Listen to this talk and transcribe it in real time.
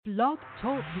Blog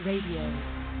Talk Radio.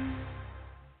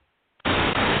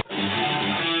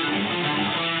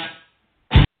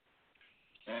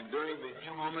 And during the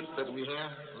few moments that we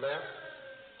have left,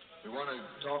 we want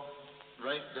to talk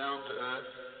right down to earth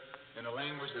in a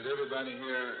language that everybody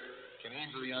here can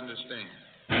easily understand.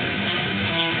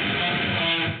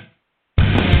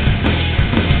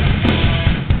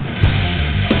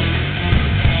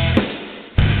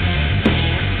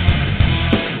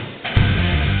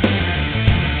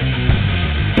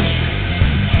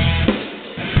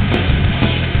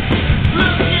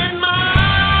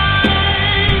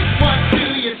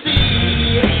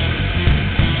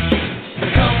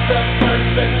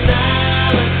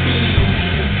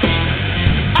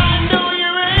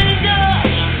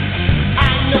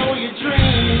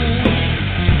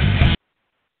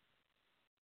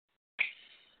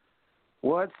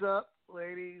 What's up,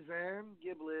 ladies and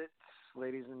giblets,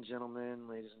 ladies and gentlemen,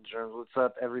 ladies and germs? What's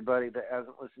up, everybody that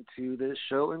hasn't listened to this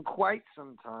show in quite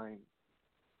some time?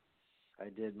 I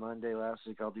did Monday last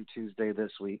week. I'll do Tuesday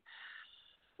this week.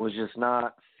 Was just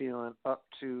not feeling up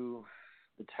to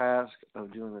the task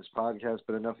of doing this podcast,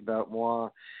 but enough about moi.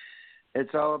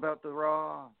 It's all about the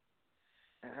Raw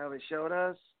and how they showed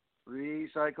us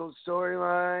recycled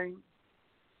storyline.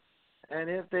 And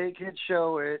if they could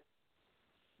show it,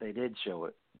 they did show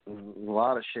it. A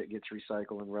lot of shit gets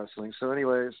recycled in wrestling. So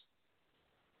anyways,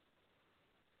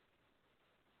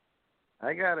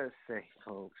 I gotta say,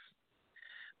 folks,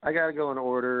 I gotta go in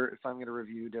order if I'm gonna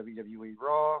review WWE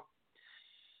Raw.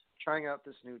 Trying out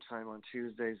this new time on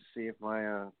Tuesdays to see if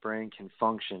my brain can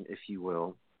function, if you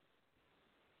will.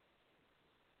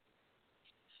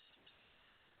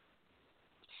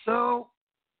 So,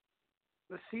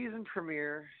 the season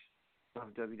premiere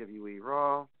of WWE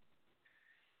Raw,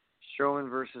 Strowman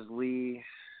versus Lee,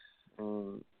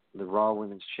 and the Raw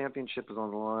Women's Championship is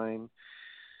on the line.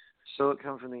 So it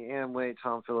comes from the Amway,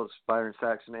 Tom Phillips, Byron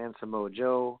Saxton, and Samoa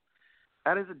Joe.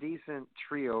 That is a decent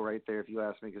trio right there, if you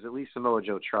ask me, because at least Samoa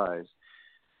Joe tries.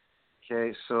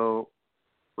 Okay, so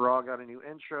Raw got a new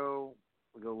intro.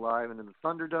 We go live into the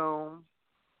Thunderdome.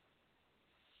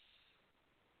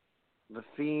 The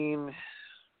Fiend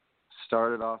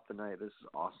started off the night. This is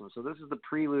awesome. So this is the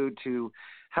prelude to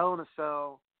Hell in a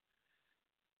Cell.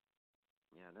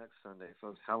 Yeah, next Sunday,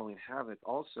 folks. Halloween Havoc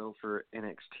also for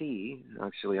NXT,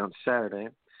 actually on Saturday.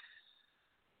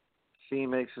 Fiend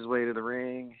makes his way to the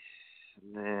ring.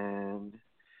 And then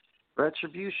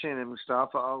Retribution and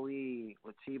Mustafa Ali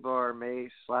with T-Bar,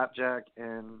 Mace, Slapjack,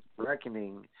 and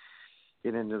Reckoning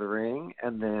get into the ring.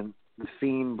 And then the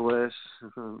Fiend, Bliss,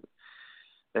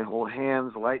 they hold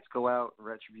hands, lights go out, and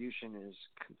Retribution is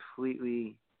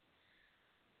completely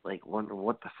like wondering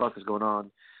what the fuck is going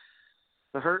on.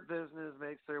 The Hurt Business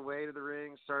makes their way to the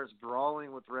ring, starts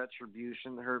brawling with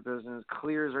Retribution. The Hurt Business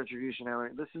clears Retribution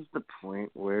out. This is the point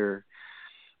where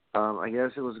I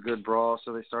guess it was a good brawl,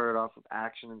 so they started off with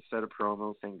action instead of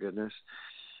promo, thank goodness.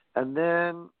 And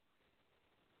then,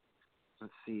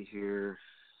 let's see here.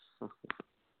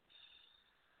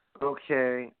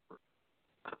 Okay.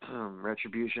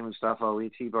 Retribution, Mustafa Ali,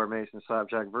 T-Bar, Mason,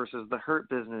 Slapjack versus The Hurt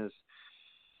Business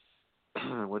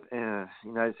with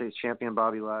United States Champion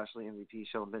Bobby Lashley, MVP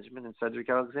Shelton Benjamin, and Cedric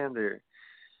Alexander.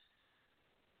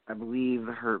 I believe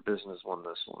The Hurt Business won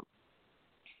this one.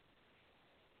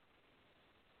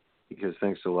 Because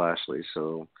thanks to Lashley,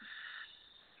 so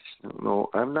I don't know.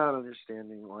 I'm not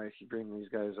understanding why if you bring these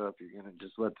guys up, you're going to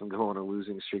just let them go on a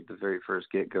losing streak the very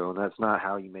first get-go, and that's not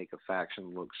how you make a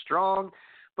faction look strong.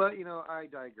 But, I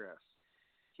digress.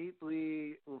 Keith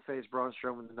Lee will face Braun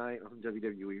Strowman tonight on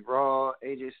WWE Raw.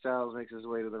 AJ Styles makes his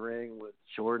way to the ring with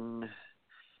Jordan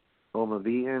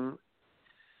Beaton.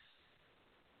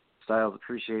 Styles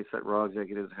appreciates that Raw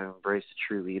executives have embraced a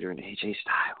true leader in AJ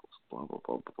Styles. Blah, blah,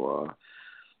 blah, blah, blah.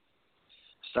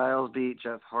 Styles beat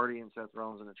Jeff Hardy and Seth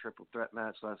Rollins in a triple threat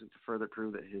match last week to further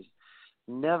prove that his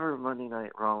never Monday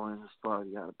Night Rollins, blah,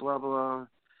 blah, blah, blah.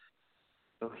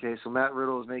 Okay, so Matt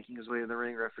Riddle is making his way to the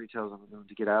ring. Referee tells him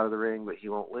to get out of the ring, but he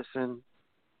won't listen.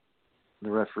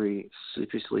 The referee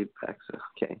sleep backs up.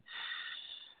 Okay.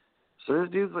 So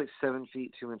this dude's like 7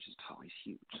 feet, 2 inches tall. He's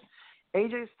huge.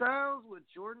 AJ Styles with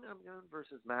Jordan Umgun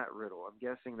versus Matt Riddle. I'm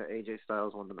guessing that AJ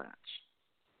Styles won the match.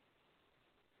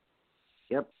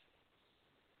 Yep.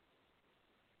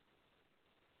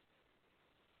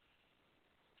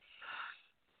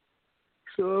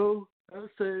 So, outside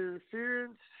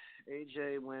interference.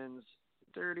 AJ wins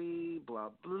dirty, blah,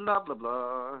 blah, blah,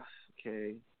 blah.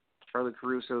 Okay. Charlotte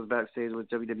Caruso is backstage with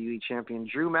WWE Champion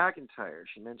Drew McIntyre.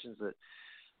 She mentions that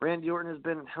Randy Orton has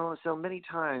been in Hell in a Cell many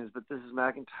times, but this is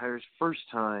McIntyre's first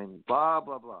time. Blah,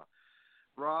 blah, blah.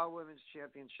 Raw Women's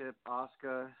Championship,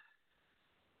 Asuka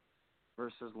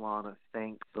versus Lana.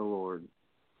 Thank the Lord.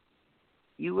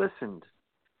 You listened.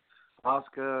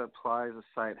 Asuka applies a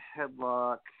side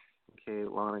headlock. Okay,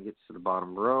 Lana gets to the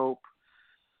bottom rope.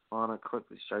 Lana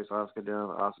quickly strikes Asuka down.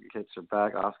 Asuka kicks her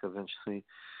back. Asuka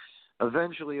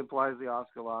eventually applies the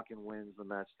Asuka lock and wins the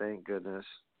match. Thank goodness.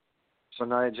 So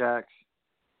Nia Jax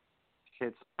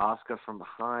hits Asuka from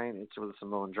behind. Hits her with a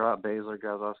Samoan drop. Baszler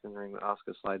grabs Asuka in the ring.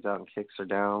 Asuka slides out and kicks her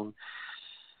down.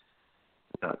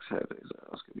 Asuka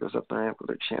goes up the ramp with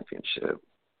her championship.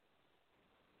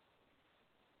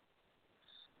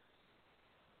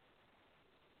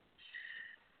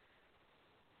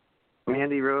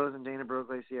 Mandy Rose and Dana Brooke,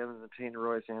 Lacey Evans, and Peyton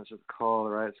Royce answer the call. The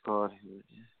Riot Squad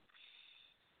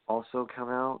also come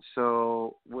out.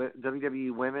 So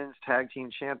WWE Women's Tag Team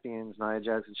Champions Nia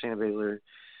Jax and Shayna Baszler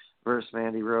versus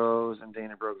Mandy Rose and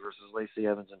Dana Brooke versus Lacey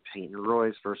Evans and Peyton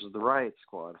Royce versus the Riot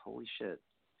Squad. Holy shit.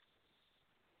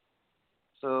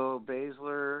 So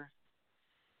Baszler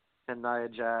and Nia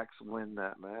Jax win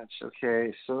that match.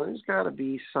 Okay, so there's got to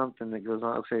be something that goes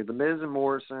on. Okay, The Miz and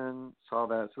Morrison, saw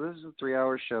that. So this is a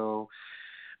 3-hour show.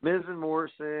 Miz and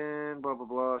Morrison, blah, blah,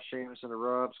 blah. Sheamus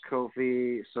interrupts.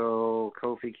 Kofi. So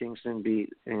Kofi Kingston beat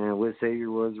with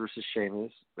Xavier Woods versus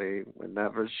Sheamus. They win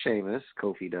that versus Sheamus.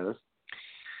 Kofi does.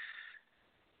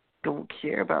 Don't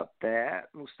care about that.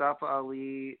 Mustafa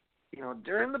Ali,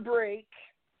 during the break,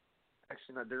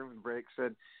 actually not during the break,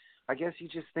 said, I guess you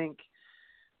just think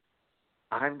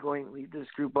I'm going to lead this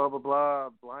group, blah, blah, blah,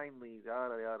 blindly,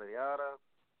 yada, yada, yada.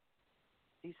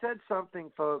 He said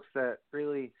something, folks, that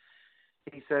really,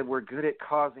 he said, we're good at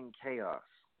causing chaos.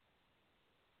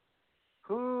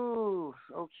 Ooh,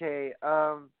 okay.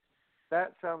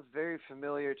 That sounds very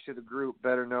familiar to the group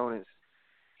better known as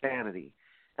Sanity.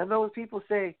 And those people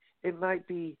say it might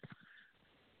be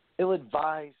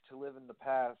ill-advised to live in the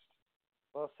past.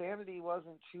 Well, Sanity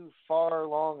wasn't too far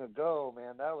long ago,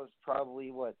 man. That was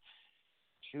probably,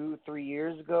 2-3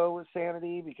 years ago with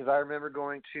Sanity, because I remember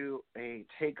going to a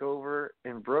takeover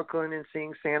in Brooklyn and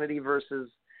seeing Sanity versus,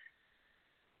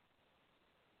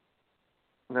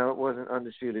 no, it wasn't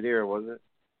Undisputed Era, was it?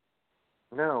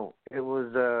 No, it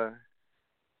was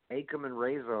Akam and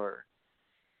Razor.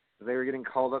 They were getting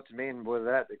called up to me, and boy, did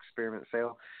that experiment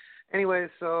fail. Anyway,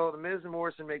 so the Miz and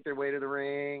Morrison make their way to the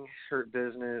ring, Hurt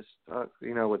Business,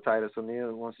 with Titus O'Neil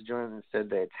who wants to join them. Instead,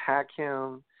 they attack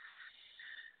him.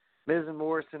 Miz and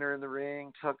Morrison are in the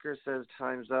ring. Tucker says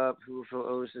time's up. Who will fill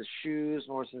Otis's shoes?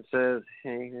 Morrison says,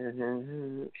 hey,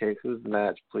 okay, who's the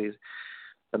match, please?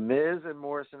 The Miz and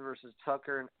Morrison versus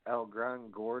Tucker and El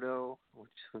Gran Gordo, which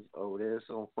was Otis.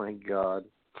 Oh, my God.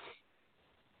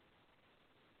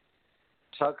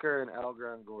 Tucker and El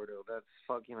Gran Gordo. That's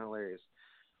fucking hilarious.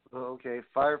 Okay,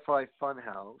 Firefly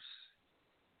Funhouse.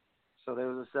 So there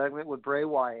was a segment with Bray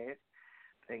Wyatt.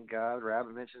 Thank God.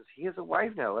 Rabbit mentions he has a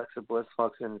wife now. Alexa Bliss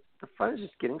walks in. The fun is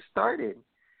just getting started.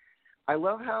 I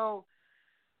love how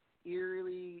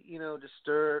eerily,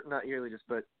 disturbed, not eerily just,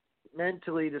 but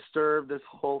mentally disturbed this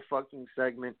whole fucking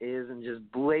segment is, and just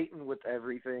blatant with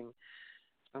everything.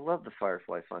 I love the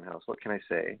Firefly Funhouse. What can I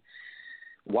say?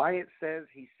 Wyatt says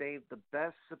he saved the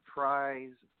best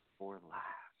surprise for last.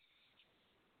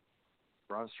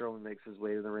 Braun Strowman makes his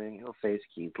way to the ring. He'll face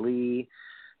Keith Lee.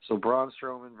 So Braun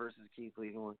Strowman versus Keith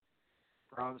Lee.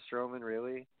 Braun Strowman,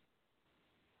 really?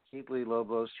 Keith Lee low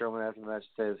blows Strowman after the match,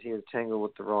 says he has tangled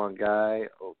with the wrong guy.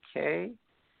 Okay.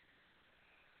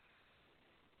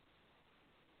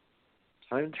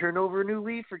 Time to turn over a new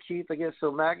leaf for Keith, I guess.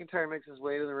 So McIntyre makes his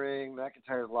way to the ring.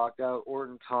 McIntyre's locked out.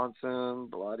 Orton taunts him.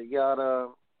 Blah, yada.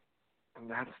 And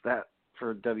that's that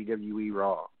for WWE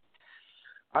Raw.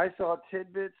 I saw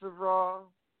tidbits of Raw.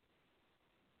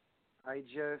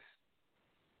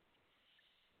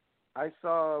 I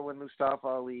saw when Mustafa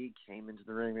Ali came into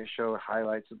the ring, they showed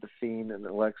highlights of The Fiend and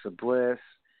Alexa Bliss.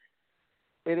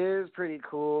 It is pretty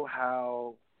cool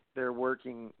how they're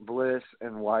working Bliss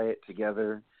and Wyatt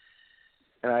together.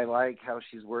 And I like how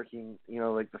she's working,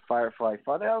 like the Firefly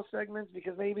Funhouse segments,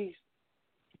 because maybe,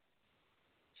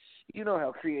 you know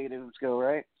how creatives go,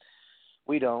 right?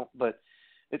 We don't, but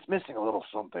it's missing a little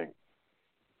something.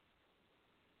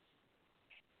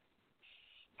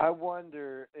 I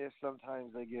wonder if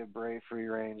sometimes they give Bray free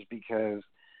range, because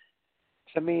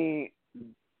to me,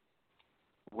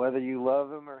 whether you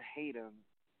love him or hate him,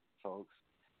 folks,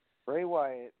 Bray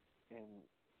Wyatt, in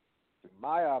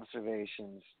my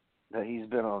observations, that he's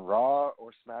been on Raw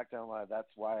or SmackDown Live,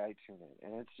 that's why I tune in.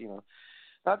 And it's,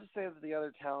 not to say that the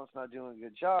other talent's not doing a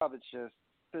good job, it's just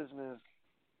business.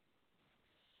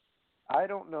 I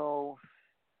don't know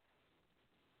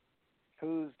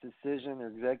whose decision or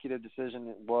executive decision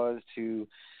it was to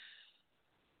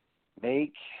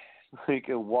make like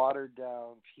a watered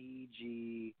down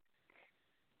PG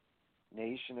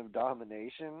Nation of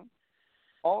Domination.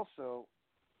 Also,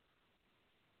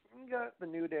 you got the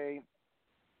New Day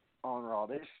on Raw.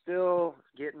 They're still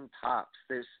getting pops.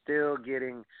 They're still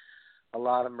getting a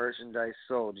lot of merchandise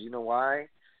sold. You know why?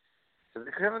 Because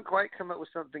they haven't quite come up with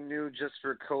something new just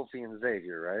for Kofi and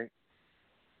Xavier, right?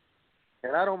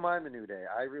 And I don't mind the New Day.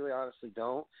 I really honestly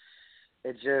don't.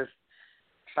 It just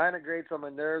kind of grates on my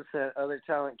nerves that other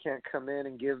talent can't come in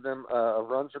and give them a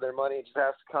run for their money. It just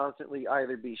has to constantly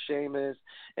either be Sheamus,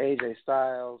 AJ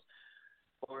Styles,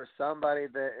 or somebody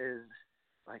that is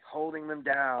like holding them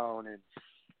down and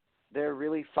they're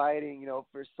really fighting,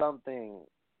 for something.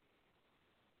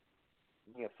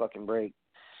 Give me a fucking break.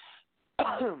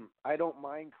 I don't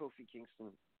mind Kofi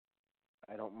Kingston.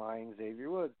 I don't mind Xavier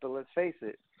Woods, but let's face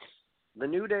it. The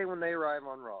New Day, when they arrive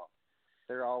on Raw,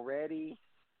 they're already,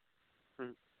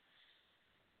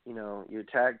 your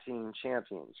tag team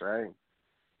champions, right?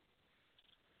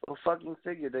 Well, fucking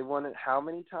figure. They won it how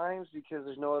many times? Because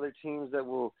there's no other teams that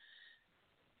will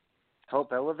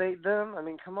help elevate them? I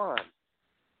mean, come on.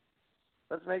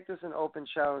 Let's make this an open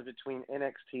challenge between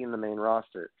NXT and the main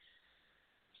roster.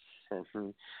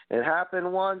 It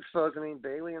happened once, folks. I mean,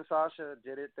 Bayley and Sasha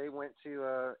did it. They went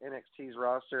to NXT's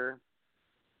roster.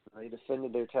 They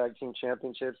defended their tag team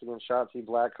championships against Shotzi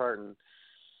Blackheart and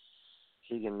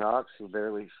Tegan Knox, who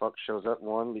barely shows up,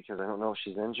 one, because I don't know if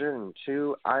she's injured, and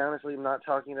two, I honestly am not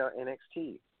talking about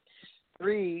NXT.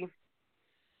 Three,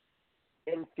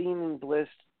 in Fiend and Bliss,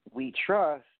 we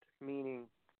trust, meaning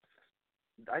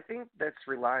I think that's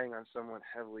relying on someone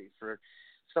heavily for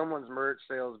someone's merch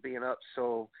sales being up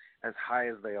so as high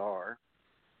as they are.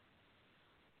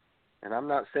 And I'm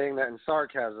not saying that in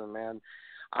sarcasm, man.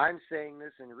 I'm saying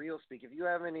this in real speak. If you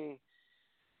have any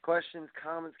questions,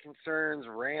 comments, concerns,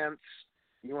 rants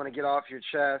you want to get off your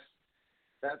chest,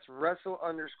 that's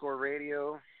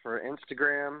Wrestle_Radio for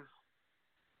Instagram.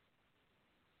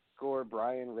 Score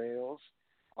Brian Rails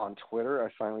on Twitter.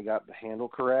 I finally got the handle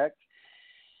correct.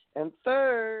 And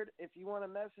third, if you want to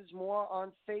message more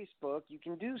on Facebook, you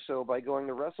can do so by going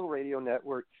to WrestleRadio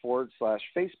Network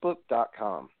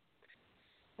 /Facebook.com.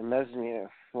 And message me.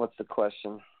 What's the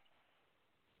question?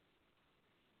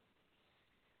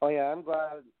 Oh, yeah, I'm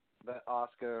glad that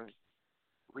Asuka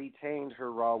retained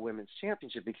her Raw Women's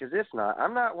Championship, because if not,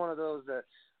 I'm not one of those that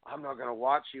I'm not going to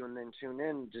watch you and then tune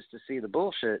in just to see the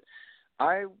bullshit.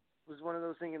 I was one of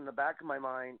those things in the back of my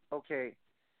mind, okay,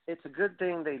 it's a good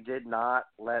thing they did not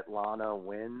let Lana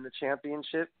win the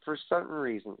championship for certain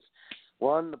reasons.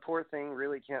 One, the poor thing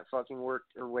really can't fucking work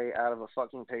her way out of a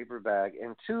fucking paper bag.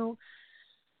 And two,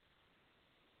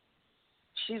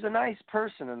 she's a nice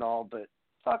person and all, but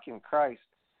fucking Christ.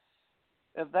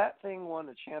 If that thing won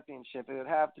the championship, it would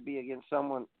have to be against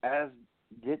someone as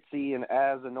ditzy and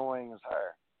as annoying as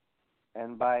her.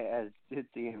 And by as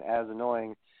ditzy and as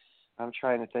annoying, I'm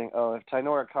trying to think, if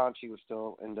Tainara Conchi was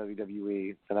still in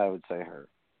WWE, then I would say her.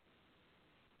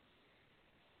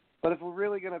 But if we're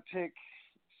really going to pick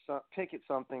at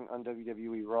something on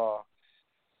WWE Raw,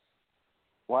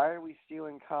 why are we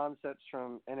stealing concepts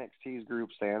from NXT's group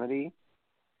Sanity?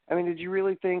 I mean, did you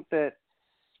really think that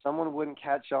someone wouldn't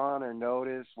catch on or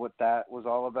notice what that was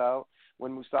all about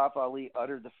when Mustafa Ali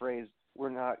uttered the phrase, we're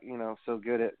not, so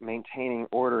good at maintaining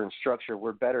order and structure,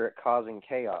 we're better at causing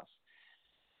chaos?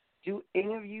 Do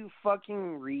any of you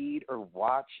fucking read or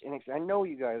watch NXT? I know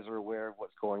you guys are aware of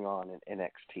what's going on in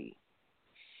NXT.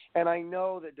 And I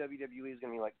know that WWE is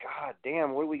going to be like, God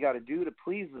damn, what do we got to do to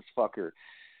please this fucker?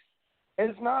 And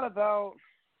it's not about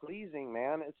pleasing,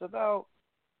 man. It's about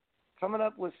coming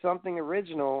up with something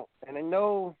original. And I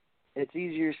know it's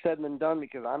easier said than done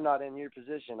because I'm not in your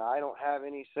position. I don't have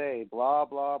any say, blah,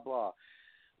 blah, blah.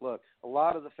 Look, a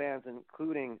lot of the fans,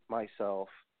 including myself,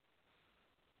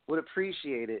 would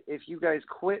appreciate it if you guys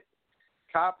quit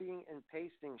copying and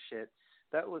pasting shit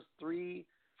that was 3-4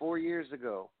 years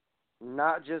ago,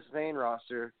 not just main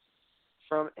roster,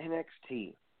 from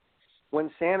NXT.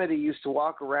 When Sanity used to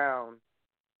walk around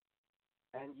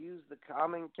and use the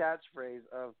common catchphrase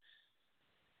of,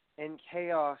 in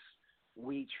chaos,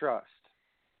 we trust.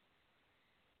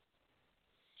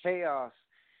 Chaos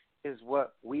is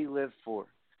what we live for,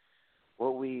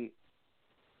 what we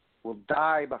will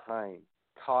die behind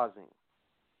causing.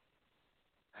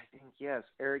 I think, yes,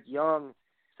 Eric Young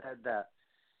said that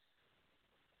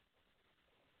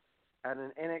at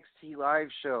an NXT live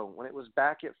show when it was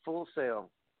back at Full Sail.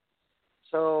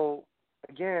 So,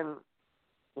 again,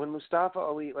 when Mustafa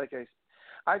Ali,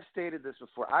 I've stated this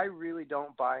before, I really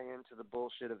don't buy into the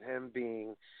bullshit of him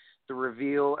being the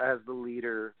reveal as the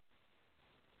leader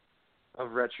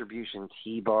of Retribution,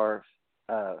 T-Bar,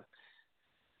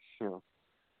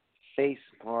 face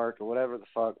mark or whatever the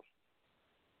fuck.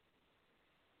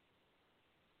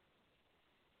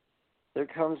 There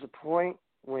comes a point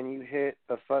when you hit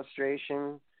a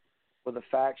frustration with a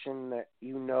faction that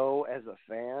you know as a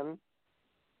fan.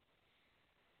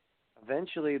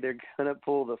 Eventually, they're going to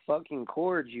pull the fucking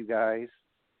cords, you guys.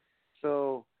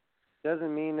 So,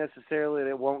 doesn't mean necessarily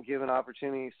they won't give an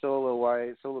opportunity solo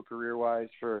career-wise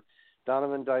for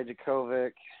Donovan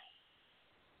Dijakovic,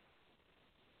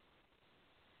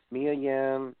 Mia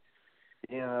Yim,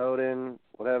 Ian Odin,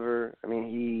 whatever. I mean,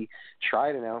 he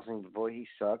tried announcing, but boy, he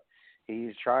sucked.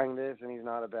 He's trying this, and he's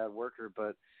not a bad worker.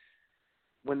 But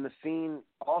when the Fiend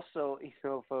also,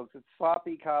 folks, it's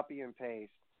sloppy copy and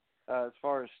paste as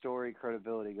far as story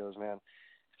credibility goes, man.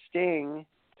 Sting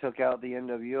took out the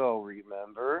NWO,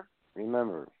 remember.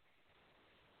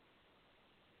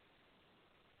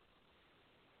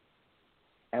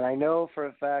 And I know for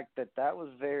a fact that was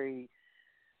very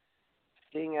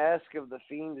Sting-esque of the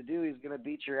Fiend to do. He's going to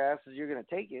beat your ass as you're going to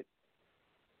take it.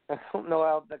 I don't know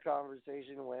how the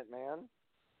conversation went, man.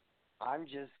 I'm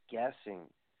just guessing.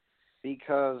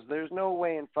 Because there's no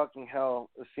way in fucking hell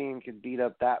the Fiend could beat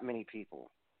up that many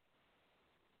people.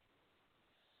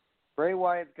 Bray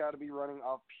Wyatt's got to be running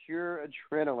off pure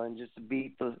adrenaline just to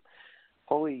beat the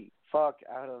holy fuck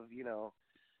out of,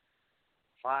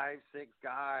 5, 6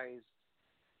 guys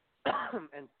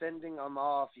and fending them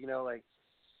off, like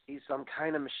he's some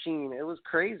kind of machine. It was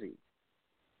crazy.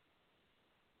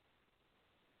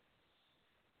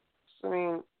 So, I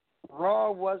mean,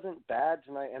 Raw wasn't bad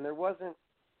tonight, and there wasn't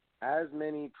as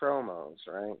many promos,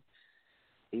 right?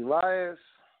 Elias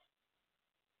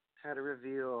had a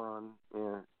reveal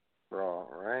on Raw,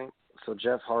 right? So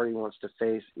Jeff Hardy wants to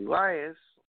face Elias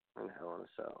in Hell in a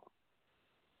Cell.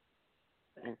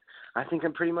 And I think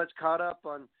I'm pretty much caught up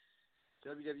on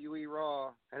WWE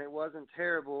Raw, and it wasn't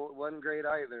terrible. It wasn't great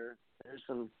either. There's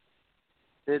some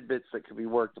tidbits that could be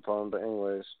worked upon, but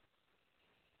anyways.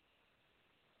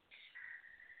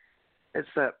 It's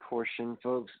that portion,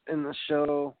 folks, in the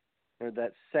show, or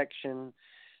that section,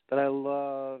 that I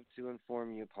love to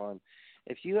inform you upon.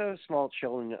 If you have small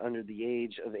children under the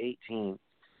age of 18,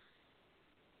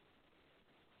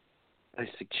 I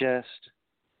suggest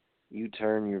you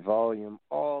turn your volume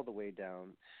all the way down,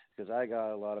 because I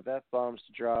got a lot of F-bombs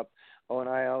to drop. Oh, and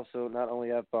I also, not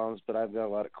only F-bombs, but I've got a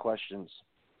lot of questions.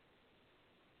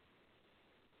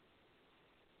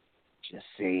 Just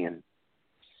saying.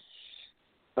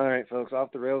 All right, folks,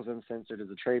 Off the Rails Uncensored is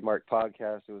a trademark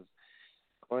podcast. It was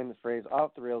coined the phrase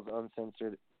Off the Rails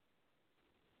Uncensored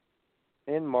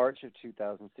in March of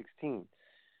 2016.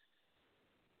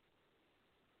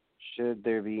 Should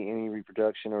there be any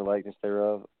reproduction or likeness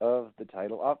thereof of the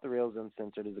title, Off the Rails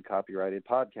Uncensored is a copyrighted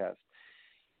podcast.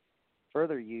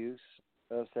 Further use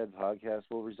of said podcast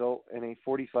will result in a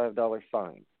 $45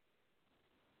 fine.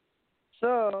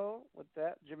 So, with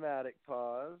that dramatic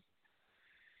pause,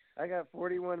 I got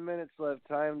 41 minutes left,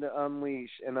 time to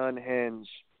unleash and unhinge.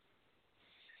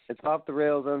 It's Off the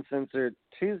Rails Uncensored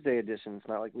Tuesday edition. It's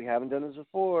not like we haven't done this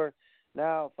before.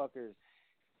 Now, fuckers,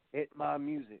 hit my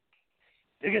music.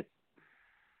 Dig it.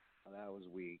 Oh, that was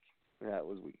weak.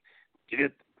 Dig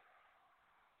it.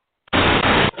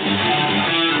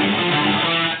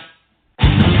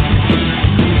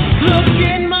 Look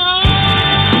in my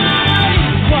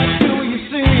eyes. What do you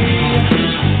see?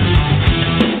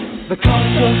 The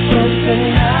cost of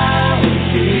personality.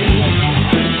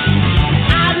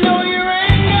 I know your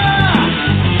anger.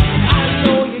 I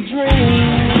know your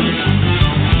dreams.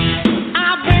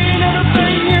 I've been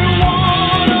everything you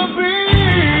wanna be.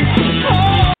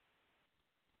 Oh.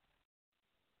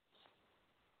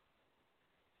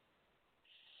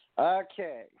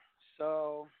 Okay,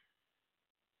 so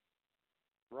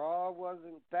Raw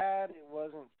wasn't bad, it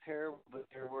wasn't terrible, but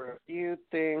there were a few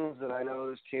things that I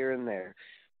noticed here and there.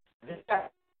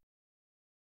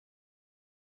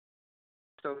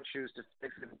 So choose to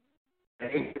fix it.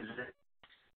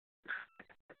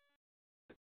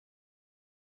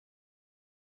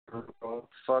 What the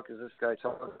fuck is this guy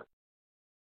talking about?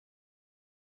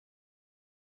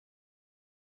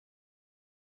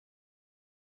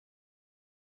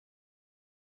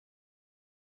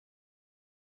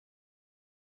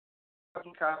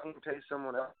 Fucking copy and paste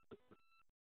someone else.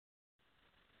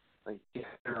 Like,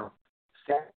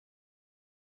 stack.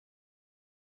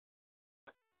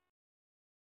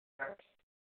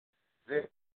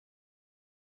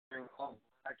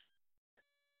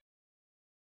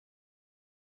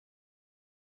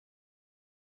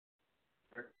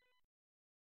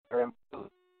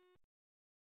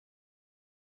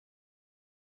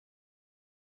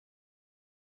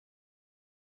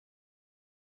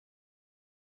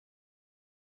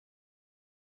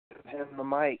 him the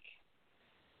mic.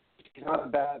 He's not a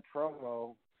bad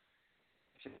promo.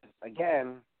 Just,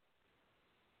 again,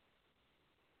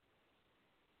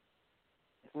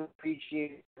 it's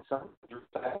appreciated some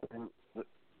respect and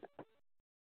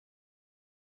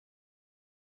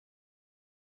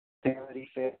sanity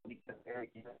fit because they're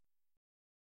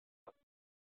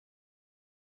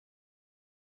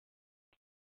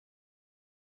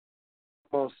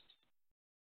most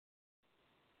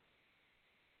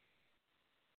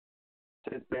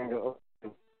sit there and go,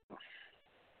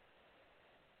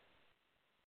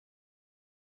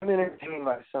 I'm entertained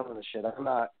by some of the shit. I'm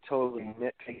not totally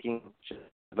nitpicking,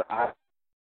 but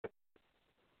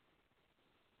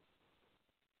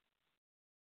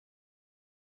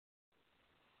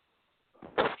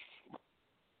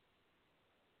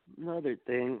another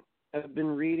thing, I've been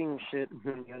reading shit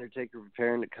from The Undertaker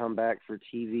preparing to come back for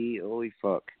TV. Holy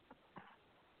fuck.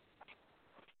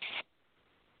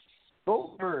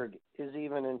 Goldberg is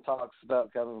even in talks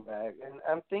about coming back. And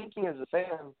I'm thinking as a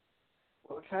fan,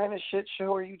 what kind of shit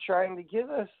show are you trying to give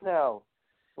us now?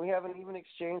 We haven't even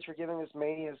exchanged for giving us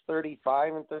Mania's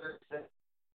 35 and 36.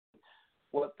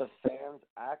 What the fans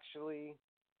actually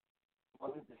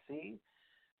wanted to see.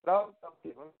 But let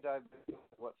me dive into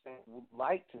what fans would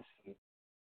like to see.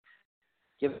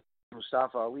 Give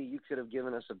Mustafa Ali, you could have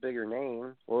given us a bigger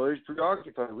name. Well, he's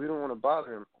preoccupied. We don't want to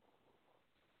bother him.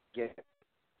 Get it.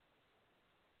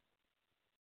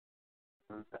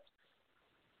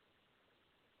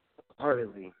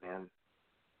 Hardly, man.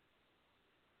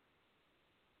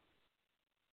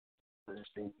 I just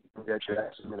think that you're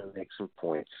actually going to make some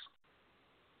points.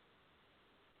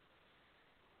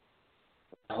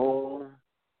 The whole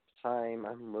time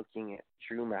I'm looking at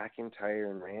Drew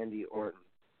McIntyre and Randy Orton.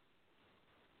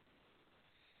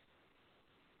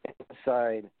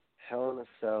 Inside Hell in a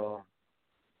Cell,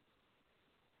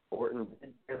 Orton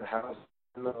did get the house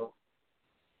in the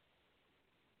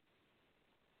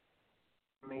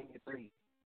Mania 3.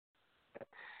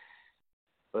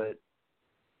 But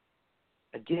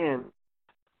again,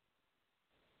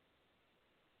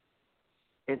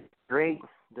 it's great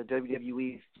the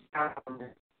WWE's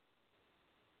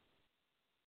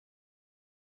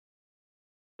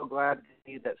so glad to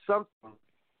see that something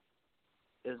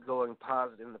is going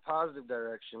positive in the positive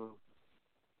direction.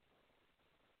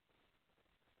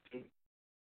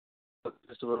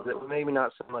 Just a little bit, maybe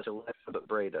not so much Alexa, but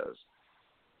Bray does.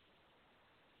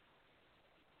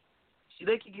 See,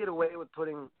 they could get away with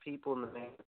putting people in the main.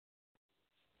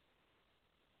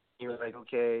 You're like,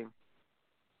 okay,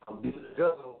 I'll do the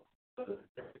go, but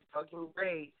they're fucking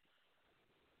great.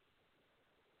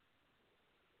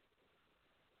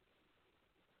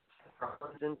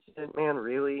 Incident, man,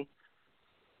 really?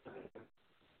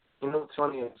 You know what's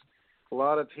funny is a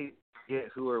lot of people forget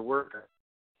who are working.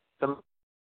 Some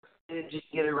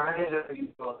just get it right out of you.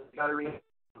 Got to read.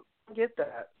 I get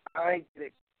that. I get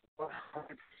it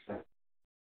 100%.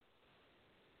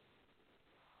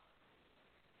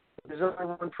 There's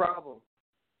only one problem.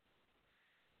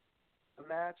 A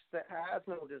match that has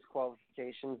no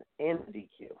disqualifications and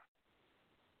DQ.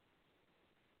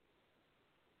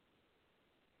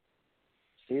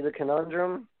 See the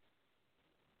conundrum?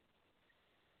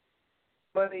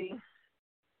 Buddy,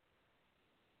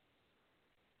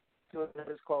 to a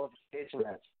disqualification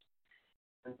match.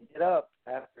 And get up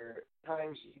after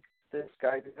times this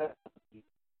guy did that.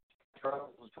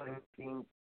 Charles was putting Fiend.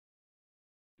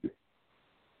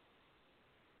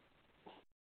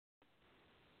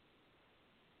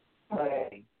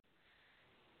 Play.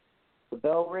 The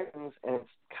bell rings, and it's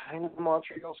kind of a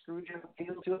Montreal Screwjob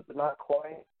feel to it, but not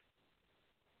quite.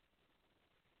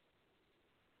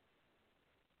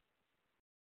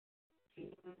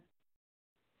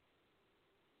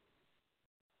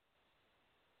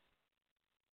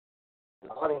 The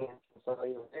audience in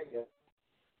Saudi Arabia.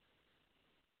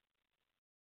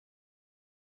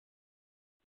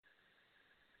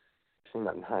 Actually,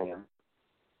 not in Hayam.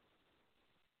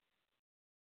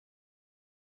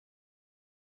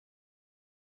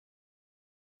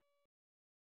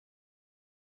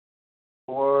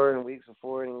 And weeks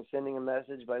before, and he was sending a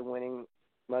message by winning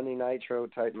Monday Nitro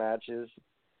type matches.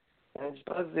 And it just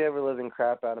bugs the ever living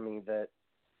crap out of me that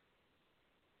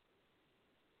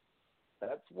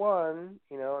that's one,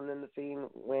 you know, and then the Fiend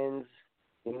wins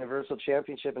the Universal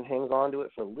Championship and hangs on to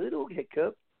it for a little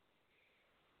hiccup.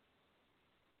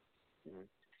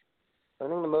 I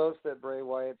think the most that Bray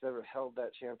Wyatt's ever held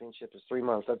that championship is 3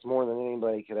 months. That's more than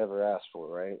anybody could ever ask for,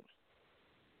 right?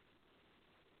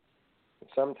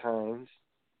 Sometimes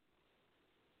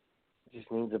it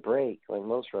just needs a break, like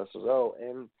most wrestlers. Oh,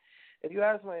 and if you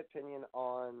ask my opinion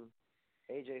on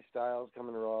AJ Styles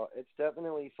coming to Raw. It's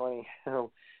definitely funny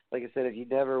how, like I said, if you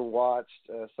never watched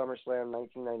SummerSlam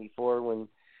 1994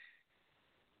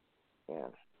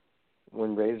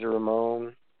 when Razor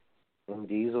Ramon and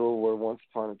Diesel were once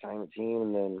upon a time a team,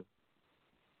 and then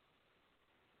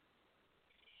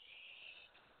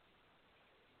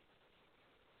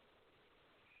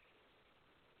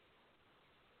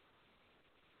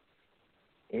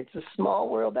it's a small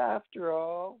world after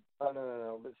all. Oh,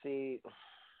 no. But see,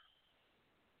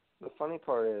 the funny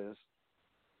part is,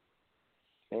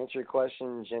 to answer your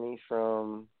question, Jenny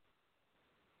from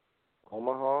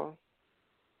Omaha.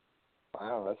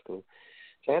 Wow, that's cool.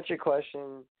 To answer your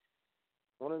question,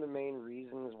 one of the main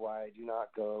reasons why I do not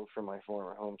go for my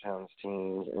former hometown's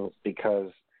teams is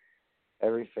because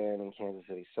every fan in Kansas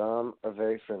City, some are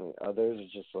very friendly, others are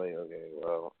just like, okay,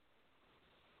 well.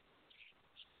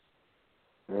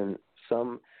 And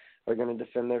some are going to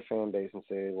defend their fan base and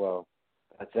say, well,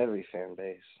 that's every fan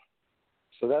base.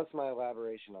 So that's my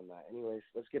elaboration on that. Anyways,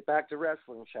 let's get back to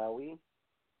wrestling, shall we?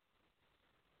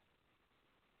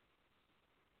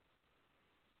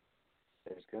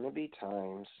 There's going to be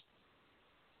times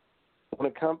when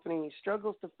a company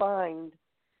struggles to find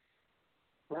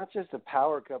not just a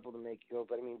power couple to make it go,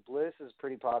 but I mean, Bliss is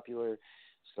pretty popular,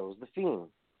 so is the Fiend.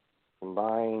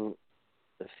 Combine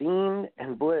the Fiend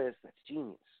and Bliss, that's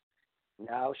genius.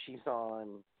 Now she's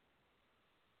on,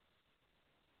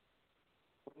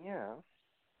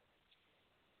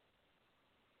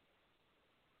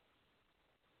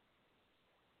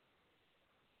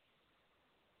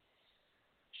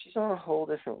 she's on a whole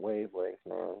different wavelength,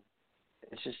 man.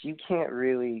 It's just you can't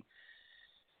really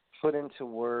put into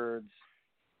words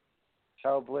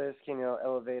how Bliss can,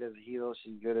 elevate as a heel.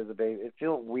 She's good as a baby. It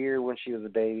felt weird when she was a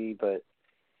baby, but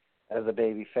as a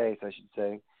baby face, I should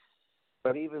say.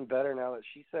 But even better now that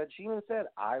she even said,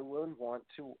 I've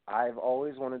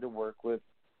always wanted to work with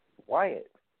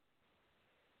Wyatt.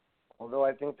 Although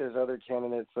I think there's other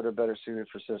candidates that are better suited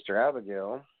for Sister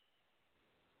Abigail.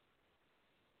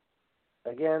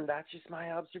 Again, that's just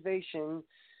my observation.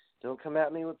 Don't come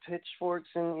at me with pitchforks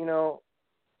and,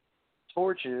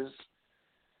 torches.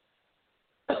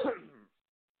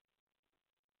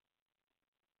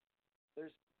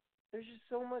 There's just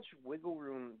so much wiggle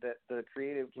room that the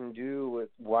creative can do with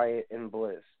Wyatt and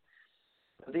Bliss.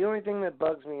 But the only thing that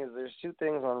bugs me is there's two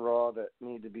things on Raw that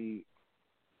need to be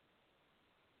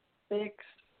fixed.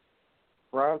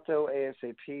 Pronto,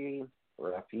 ASAP,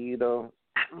 Rapido.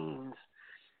 That means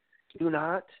do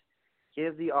not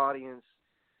give the audience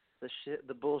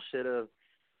the bullshit of,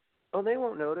 oh, they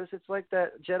won't notice. It's like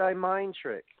that Jedi mind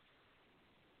trick.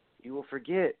 You will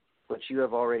forget what you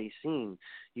have already seen.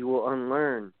 You will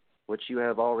unlearn what you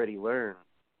have already learned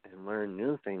and learn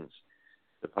new things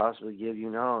to possibly give you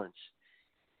knowledge.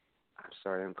 I'm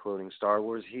sorry, I'm quoting Star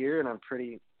Wars here, and I'm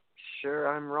pretty sure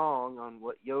I'm wrong on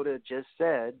what Yoda just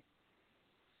said.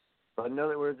 But in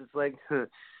other words, it's like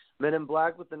Men in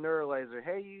Black with the neuralizer.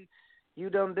 Hey, you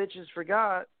dumb bitches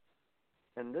forgot,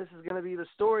 and this is going to be the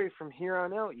story from here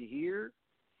on out, you hear?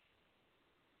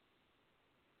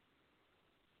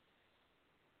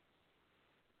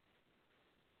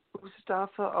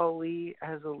 Mustafa Ali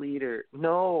as a leader.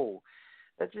 No,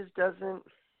 that just doesn't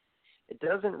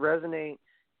resonate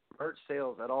merch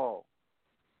sales at all.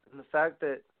 And the fact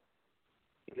that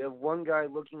you have one guy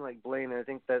looking like Blaine, and I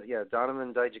think that,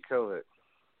 Donovan Dijakovic.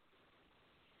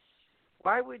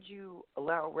 Why would you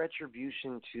allow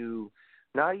Retribution to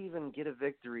not even get a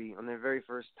victory on their very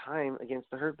first time against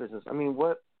the Hurt Business? I mean,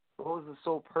 what was the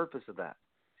sole purpose of that?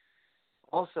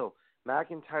 Also,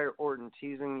 McIntyre Orton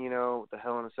teasing, the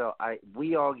Hell in a Cell.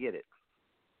 We all get it.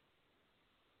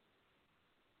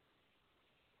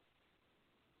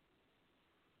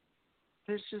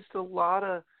 There's just a lot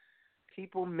of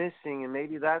people missing, and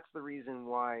maybe that's the reason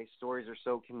why stories are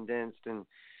so condensed and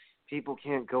people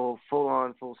can't go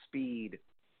full speed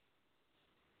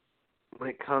when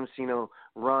it comes to,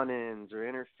 run-ins or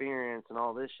interference and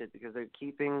all this shit, because they're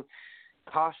keeping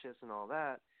cautious and all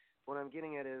that. What I'm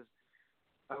getting at is,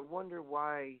 I wonder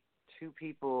why two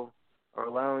people are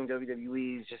allowing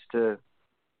WWE's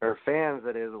or fans,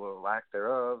 that is, or lack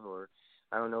thereof, or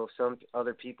I don't know if some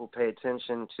other people pay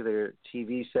attention to their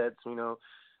TV sets,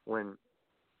 when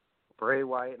Bray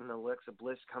Wyatt and Alexa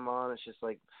Bliss come on, it's just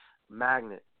like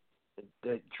magnet.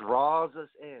 It draws us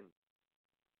in.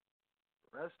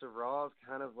 The rest of Raw is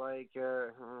kind of like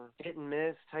hit and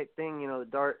miss type thing. The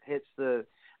dart hits the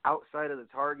outside of the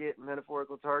target,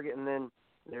 metaphorical target, and then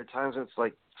there are times when it's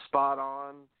like spot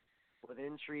on with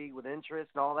intrigue, with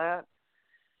interest and all that.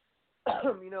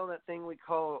 That thing we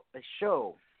call a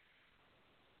show.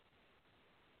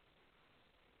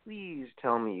 Please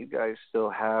tell me you guys still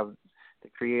have the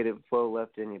creative flow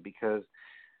left in you, because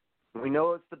we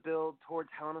know it's the build towards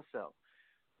Hell in a Cell.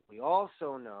 We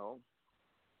also know,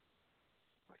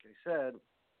 like I said,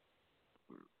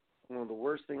 one of the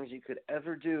worst things you could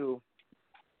ever do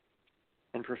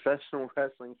in professional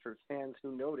wrestling for fans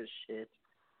who notice shit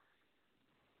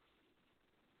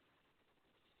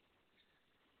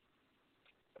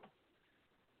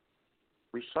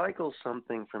recycle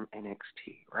something from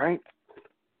NXT, right?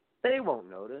 They won't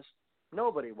notice.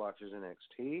 Nobody watches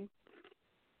NXT.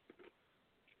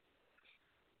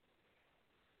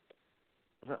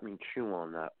 Let me chew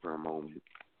on that for a moment.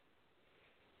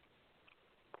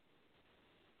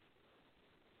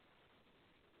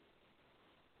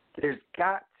 There's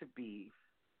got to be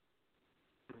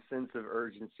a sense of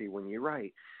urgency when you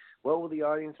write. What will the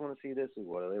audience want to see this week?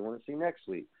 What do they want to see next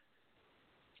week?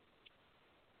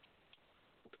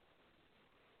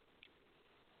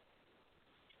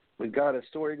 We've got a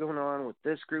story going on with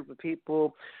this group of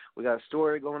people. We got a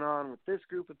story going on with this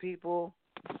group of people.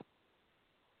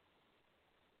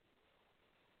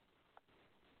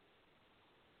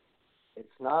 It's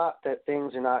not that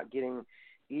things are not getting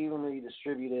evenly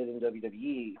distributed in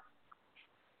WWE.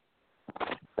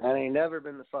 That ain't never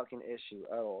been the fucking issue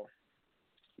at all.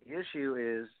 The issue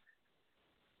is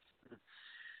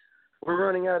we're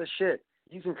running out of shit.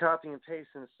 You can copy and paste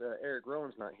since Eric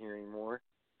Rowan's not here anymore.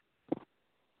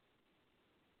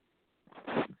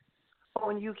 Oh,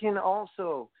 and you can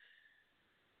also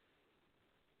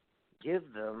give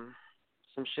them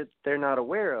some shit that they're not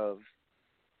aware of.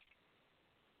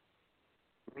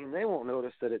 I mean, they won't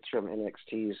notice that it's from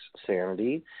NXT's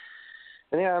Sanity.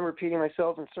 And yeah, I'm repeating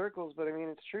myself in circles, but I mean,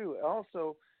 it's true.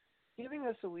 Also, giving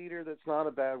us a leader that's not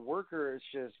a bad worker is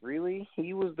just, really?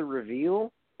 He was the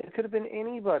reveal? It could have been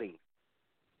anybody.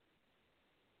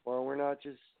 Well, we're not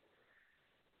just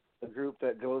a group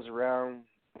that goes around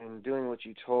and doing what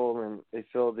you told, and they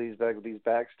fill these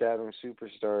backstabbing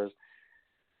superstars.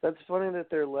 That's funny that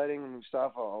they're letting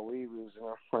Mustafa Ali lose. And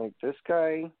I'm like, this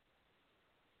guy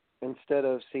instead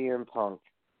of CM Punk.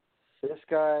 This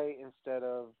guy instead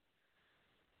of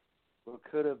what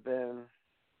could have been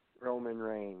Roman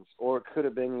Reigns. Or it could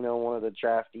have been, one of the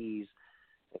draftees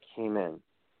that came in.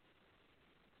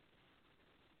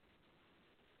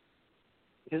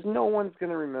 Because no one's going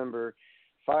to remember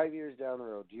 5 years down the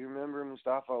road. Do you remember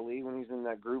Mustafa Ali when he's in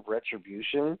that group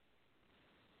Retribution?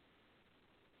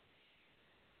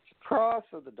 It's a cross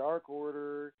of the Dark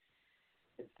Order.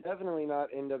 It's definitely not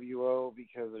NWO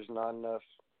because there's not enough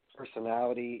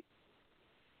personality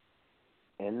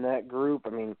in that group. I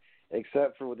mean,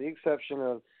 with the exception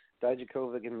of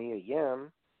Dijakovic and Mia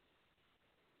Yim,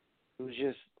 who's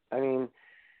just,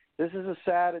 this is a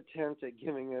sad attempt at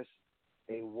giving us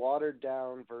a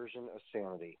watered-down version of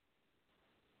Sanity.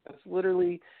 That's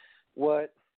literally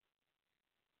what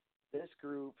this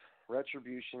group,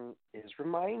 Retribution, is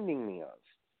reminding me of.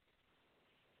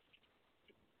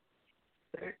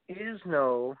 There is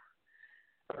no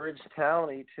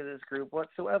originality to this group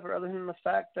whatsoever, other than the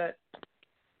fact that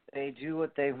they do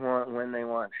what they want, when they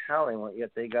want, how they want,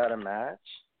 yet they got a match.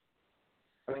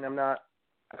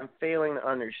 I'm failing to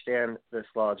understand this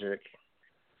logic.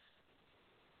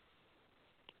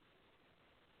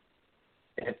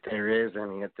 If there is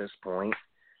any at this point.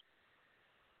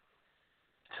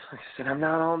 Like I said, I'm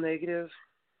not all negative,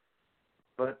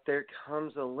 but there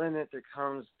comes a limit, there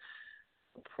comes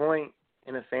a point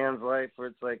in a fan's life where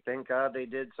it's like, thank God they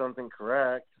did something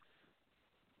correct,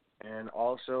 and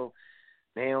also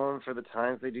nail them for the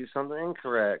times they do something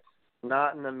incorrect.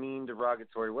 Not in a mean,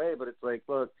 derogatory way, but it's like,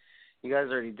 look, you guys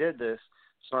already did this,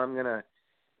 so I'm going to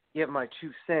give my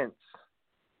 2 cents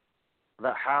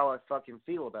about how I fucking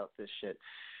feel about this shit.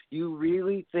 You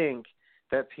really think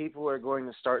that people are going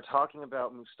to start talking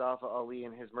about Mustafa Ali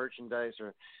and his merchandise,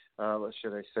 or what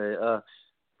should I say,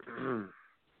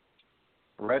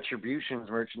 Retribution's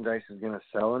merchandise is going to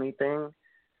sell anything?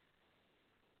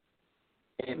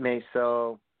 It may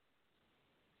sell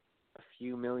a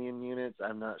few million units,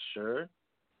 I'm not sure.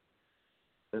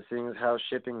 But seeing as how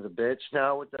shipping's a bitch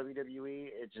now with WWE,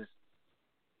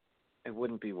 it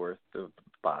wouldn't be worth the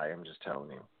buy, I'm just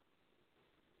telling you.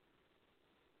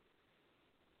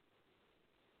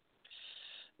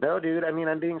 No, dude,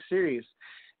 I'm being serious.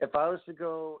 If I was to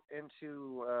go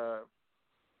into a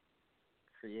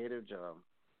creative job,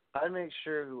 I'd make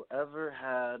sure whoever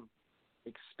had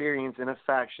experience in a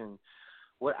faction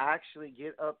would actually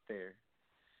get up there.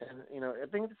 And, I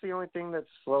think it's the only thing that's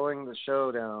slowing the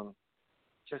show down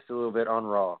just a little bit on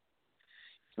Raw.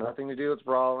 It's nothing to do with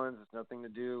Rollins. It's nothing to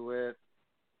do with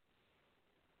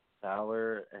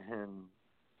Fowler and,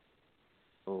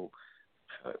 how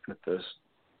do I put this?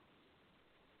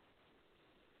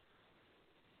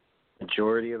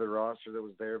 majority of the roster that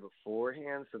was there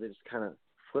beforehand, so they just kind of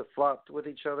flip-flopped with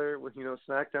each other with,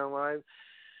 SmackDown Live.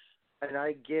 And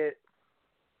I get,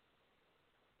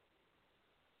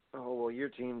 oh, well, your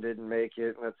team didn't make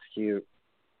it. That's cute.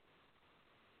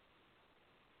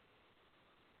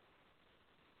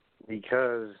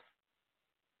 Because,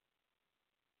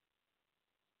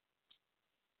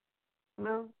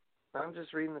 no, I'm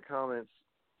just reading the comments.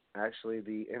 Actually,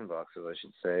 the inboxes, I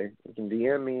should say. You can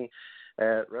DM me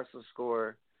at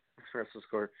Wrestle_Radio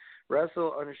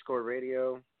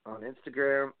on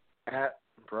Instagram, at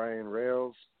Brian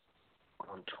Rails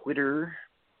on Twitter,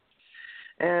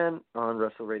 and on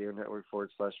WrestleRadioNetwork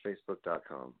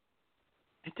 /Facebook.com.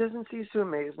 It doesn't cease to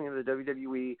amaze me that the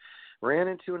WWE ran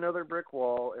into another brick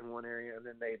wall in one area and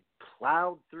then they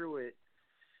plowed through it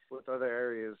with other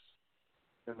areas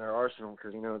in their arsenal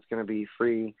because, it's going to be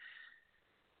free.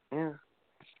 Yeah.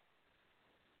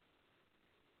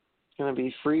 It's going to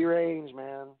be free range,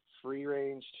 man. Free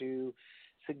range to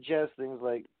suggest things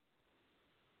like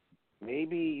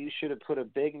maybe you should have put a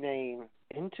big name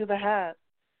into the hat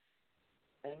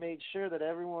and made sure that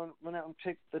everyone went out and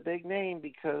picked the big name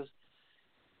because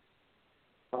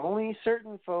only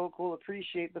certain folk will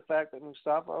appreciate the fact that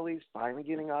Mustafa Ali's finally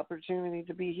getting an opportunity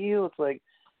to be heel. It's like,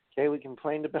 okay, we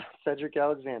complained about Cedric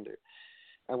Alexander,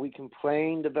 and we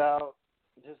complained about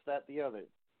this, that, the other.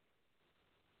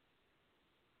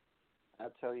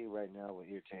 I'll tell you right now what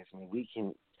irritates me. We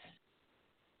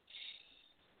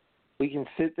can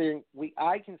sit there.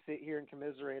 I can sit here and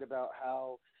commiserate about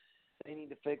how they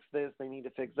need to fix this, they need to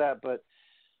fix that. But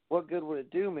what good would it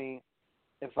do me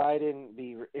if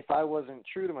I wasn't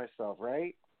true to myself,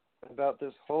 right? About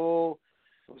this whole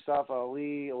Mustafa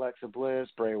Ali, Alexa Bliss,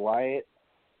 Bray Wyatt.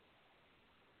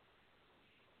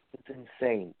 It's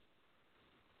insane.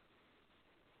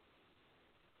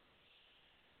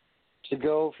 To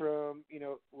go from,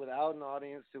 without an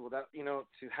audience to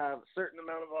to have a certain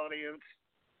amount of audience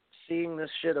seeing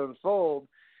this shit unfold.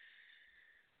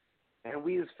 And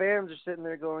we as fans are sitting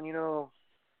there going,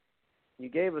 you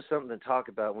gave us something to talk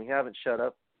about, and we haven't shut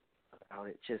up about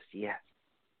it just yet.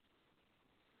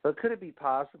 But could it be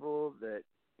possible that,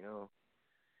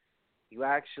 you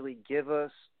actually give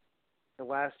us a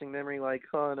lasting memory like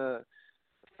on a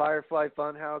Firefly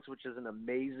Funhouse, which is an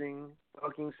amazing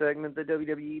fucking segment that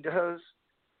WWE does?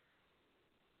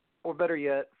 Or better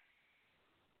yet,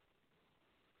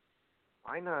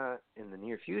 why not, in the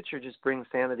near future, just bring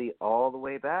Sanity all the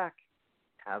way back?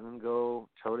 Have them go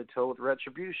toe-to-toe with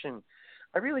Retribution.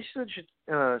 I really should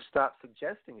stop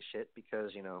suggesting shit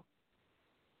because,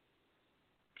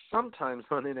 sometimes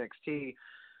on NXT,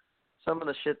 some of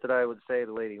the shit that I would say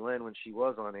to Lady Lynn when she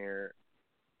was on air,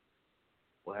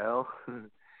 well,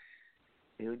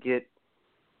 it would get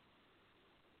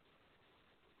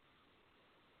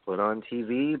put on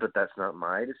TV, but that's not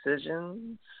my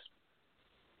decision.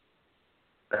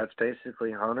 That's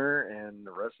basically Hunter and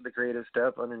the rest of the creative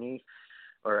staff underneath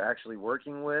are actually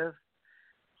working with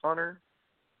Hunter.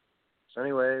 So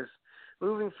anyways,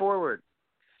 moving forward,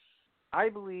 I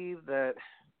believe that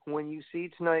when you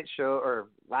see tonight's show or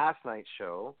last night's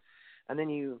show and then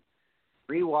you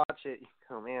rewatch it,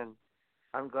 oh man,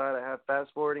 I'm glad I have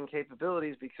fast forwarding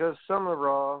capabilities because some of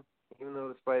Raw, even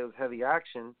though despite it was heavy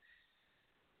action,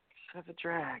 it's kind of a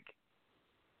drag.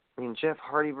 I mean, Jeff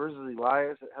Hardy versus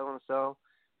Elias at Hell in a Cell.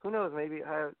 Who knows? Maybe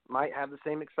I might have the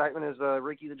same excitement as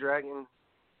Ricky the Dragon,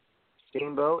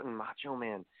 Steamboat, and Macho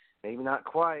Man. Maybe not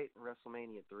quite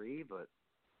WrestleMania 3, but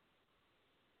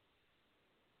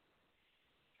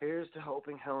here's to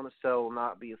hoping Hell in a Cell will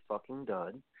not be a fucking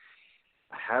dud.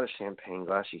 I had a champagne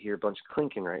glass. You hear a bunch of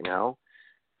clinking right now.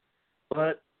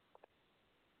 But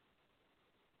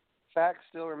facts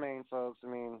still remain, folks. I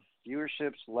mean,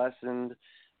 viewership's lessened.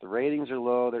 The ratings are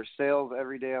low. There's sales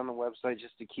every day on the website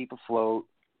just to keep afloat.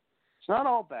 It's not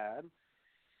all bad.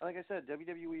 Like I said,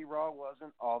 WWE Raw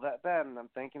wasn't all that bad, and I'm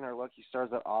thanking our lucky stars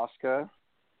that Asuka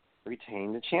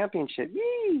retained the championship.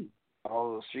 Yee!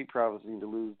 All those Street Profits need to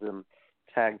lose them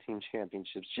tag team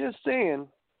championships. Just saying.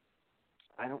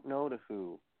 I don't know to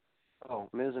who. Oh,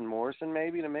 Miz and Morrison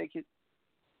maybe to make it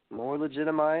more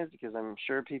legitimized, because I'm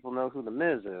sure people know who the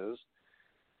Miz is.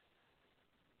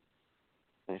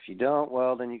 And if you don't,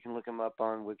 well, then you can look them up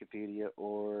on Wikipedia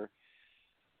or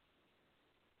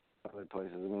other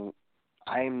places. I mean,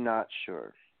 I'm not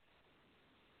sure.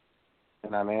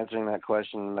 And I'm answering that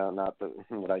question about not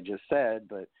what I just said,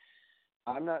 but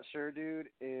I'm not sure, dude,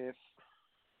 if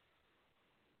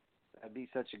that'd be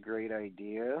such a great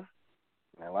idea.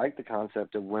 I like the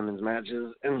concept of women's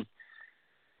matches and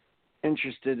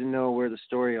interested to know where the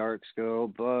story arcs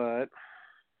go, but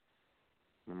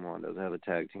Ramon doesn't have a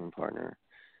tag team partner.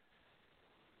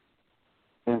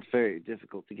 And it's very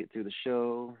difficult to get through the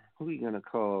show. Who are you going to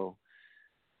call?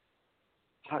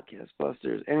 Podcast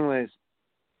Busters. Anyways,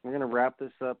 we're going to wrap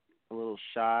this up a little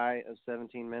shy of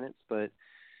 17 minutes, but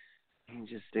I can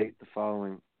just state the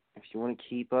following. If you want to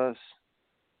keep us,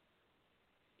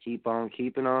 keep on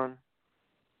keeping on.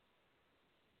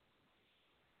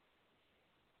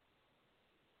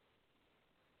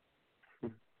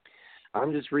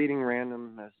 I'm just reading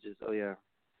random messages. Oh, yeah.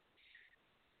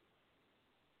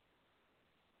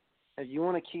 If you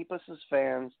want to keep us as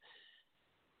fans,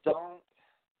 don't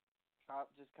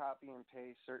just copy and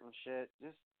paste certain shit.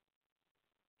 Just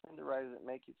tenderize it,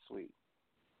 make it sweet.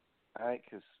 All right?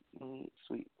 Because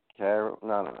sweet carrot.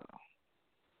 No.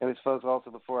 Anyways, folks,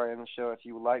 also before I end the show, if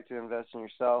you would like to invest in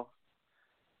yourself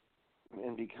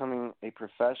in becoming a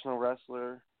professional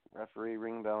wrestler, referee,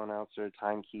 ring bell announcer,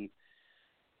 timekeep,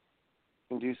 you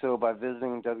can do so by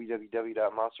visiting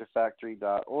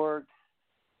www.monsterfactory.org.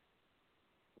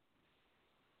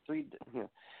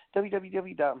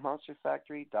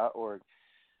 www.monsterfactory.org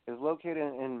is located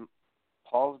in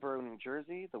Paulsboro, New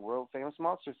Jersey, the world-famous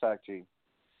Monster Factory.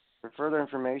 For further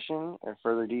information or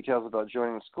further details about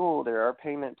joining the school, there are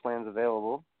payment plans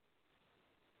available.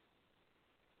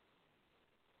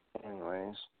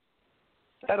 Anyways,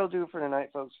 that'll do for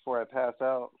tonight, folks, before I pass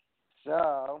out.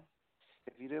 So,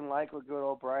 if you didn't like what good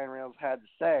old Brian Rails had to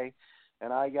say,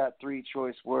 and I got 3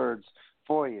 choice words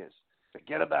for you,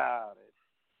 forget about it.